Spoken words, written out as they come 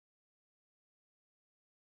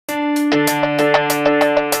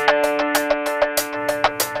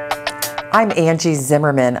I'm Angie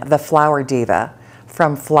Zimmerman, the Flower Diva,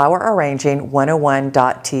 from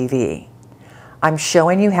flowerarranging101.tv. I'm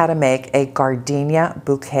showing you how to make a gardenia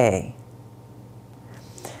bouquet.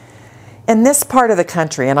 In this part of the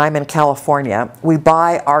country, and I'm in California, we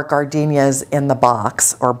buy our gardenias in the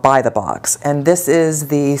box, or by the box, and this is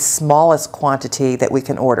the smallest quantity that we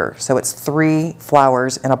can order. So it's 3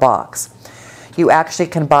 flowers in a box. You actually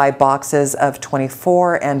can buy boxes of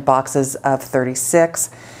 24 and boxes of 36,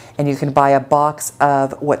 and you can buy a box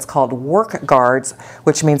of what's called work guards,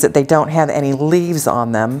 which means that they don't have any leaves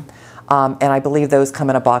on them, and I believe those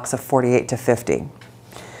come in a box of 48 to 50.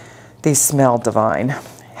 These smell divine.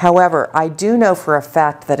 However, I do know for a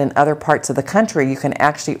fact that in other parts of the country you can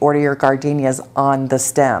actually order your gardenias on the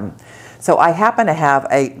stem. So I happen to have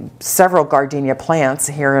several gardenia plants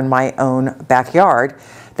here in my own backyard.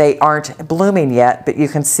 They aren't blooming yet, but you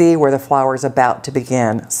can see where the flower is about to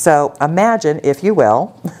begin. So imagine, if you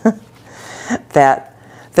will, that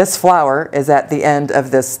this flower is at the end of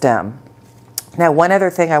this stem. Now, one other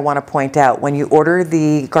thing I want to point out, when you order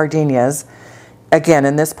the gardenias, again,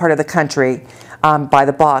 in this part of the country, by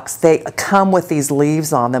the box, they come with these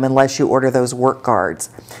leaves on them unless you order those work guards.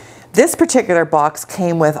 This particular box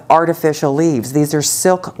came with artificial leaves. These are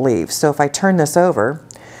silk leaves. So if I turn this over,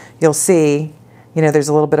 you'll see, you know, there's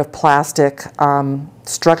a little bit of plastic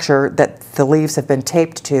structure that the leaves have been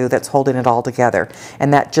taped to that's holding it all together.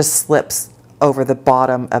 And that just slips over the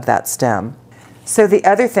bottom of that stem. So the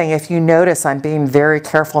other thing, if you notice, I'm being very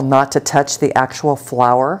careful not to touch the actual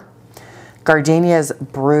flower. Gardenias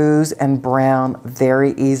bruise and brown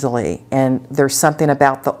very easily, and there's something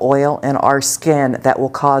about the oil in our skin that will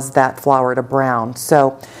cause that flower to brown.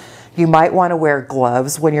 So you might want to wear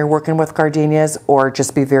gloves when you're working with gardenias, or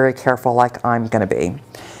just be very careful like I'm going to be.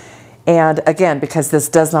 And again, because this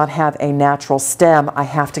does not have a natural stem, I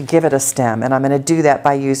have to give it a stem, and I'm going to do that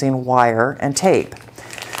by using wire and tape.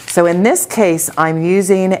 So in this case, I'm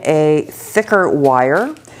using a thicker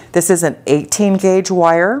wire. This is an 18 gauge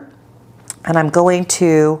wire. And I'm going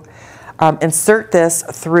to insert this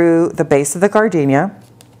through the base of the gardenia,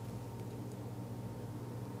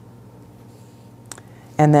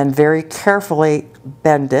 and then very carefully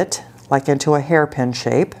bend it like into a hairpin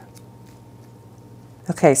shape.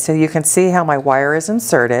 Okay, so you can see how my wire is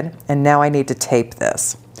inserted, and now I need to tape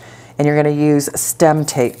this. And you're going to use stem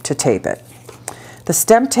tape to tape it. The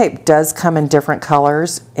stem tape does come in different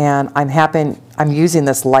colors, and I'm using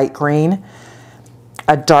this light green.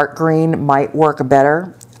 A dark green might work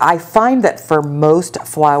better. I find that for most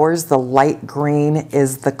flowers, the light green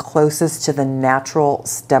is the closest to the natural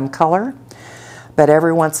stem color. But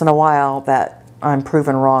every once in a while that I'm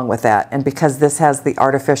proven wrong with that. And because this has the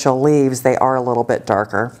artificial leaves, they are a little bit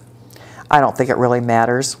darker. I don't think it really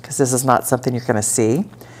matters because this is not something you're going to see.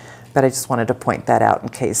 But I just wanted to point that out in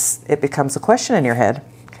case it becomes a question in your head.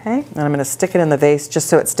 Okay, and I'm going to stick it in the vase just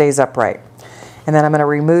so it stays upright. And then I'm going to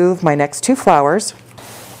remove my next 2 flowers.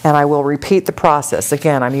 And I will repeat the process.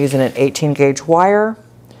 Again, I'm using an 18 gauge wire.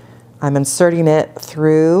 I'm inserting it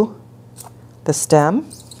through the stem,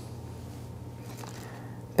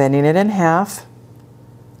 bending it in half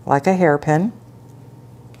like a hairpin,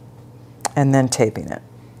 and then taping it.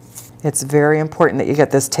 It's very important that you get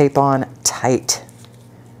this tape on tight.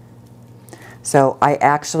 So I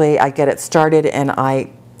get it started, and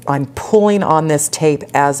I'm pulling on this tape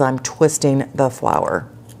as I'm twisting the flower.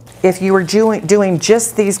 If you were doing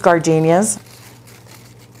just these gardenias,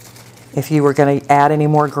 if you were going to add any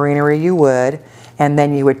more greenery, you would, and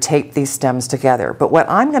then you would tape these stems together. But what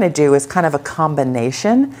I'm going to do is kind of a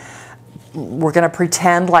combination. We're going to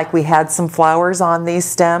pretend like we had some flowers on these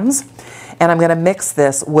stems, and I'm going to mix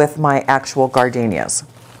this with my actual gardenias.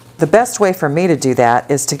 The best way for me to do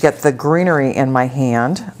that is to get the greenery in my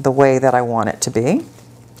hand the way that I want it to be,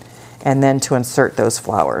 and then to insert those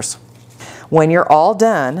flowers. When you're all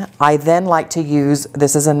done, I then like to use,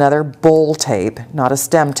 this is another bowl tape, not a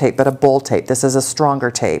stem tape, but a bowl tape. This is a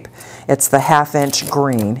stronger tape. It's the 1/2 inch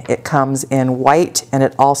green. It comes in white, and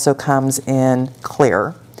it also comes in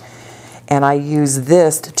clear. And I use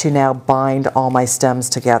this to now bind all my stems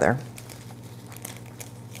together.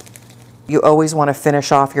 You always want to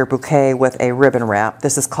finish off your bouquet with a ribbon wrap.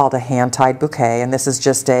 This is called a hand-tied bouquet, and this is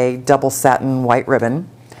just a double satin white ribbon.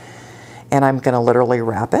 And I'm going to literally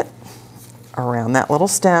wrap it around that little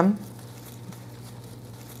stem.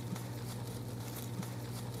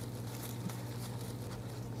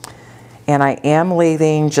 And I am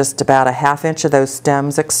leaving just about a 1/2 inch of those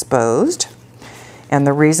stems exposed. And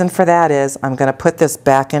the reason for that is I'm going to put this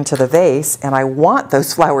back into the vase, and I want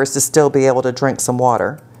those flowers to still be able to drink some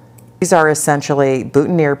water. These are essentially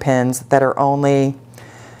boutonniere pins that are only,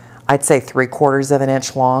 I'd say 3/4 of an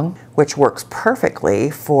inch long, which works perfectly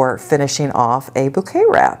for finishing off a bouquet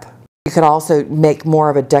wrap. You could also make more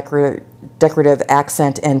of a decorative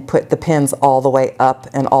accent and put the pins all the way up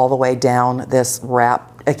and all the way down this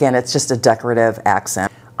wrap. Again, it's just a decorative accent.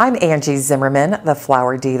 I'm Angie Zimmerman, the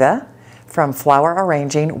Flower Diva from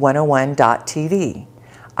flowerarranging101.tv.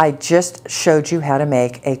 I just showed you how to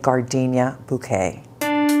make a gardenia bouquet.